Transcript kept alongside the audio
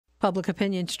Public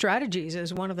Opinion Strategies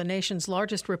is one of the nation's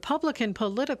largest Republican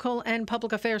political and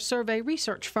public affairs survey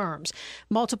research firms.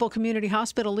 Multiple community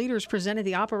hospital leaders presented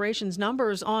the operations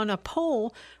numbers on a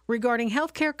poll regarding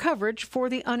health care coverage for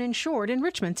the uninsured in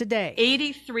Richmond today.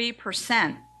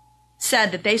 83%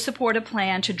 said that they support a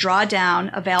plan to draw down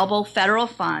available federal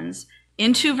funds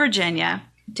into Virginia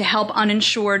to help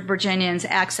uninsured Virginians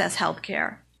access health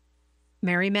care.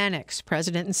 Mary Mannix,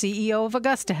 president and CEO of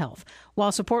Augusta Health.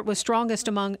 While support was strongest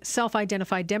among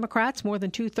self-identified Democrats, more than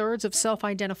two-thirds of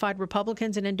self-identified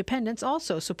Republicans and independents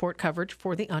also support coverage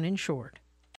for the uninsured.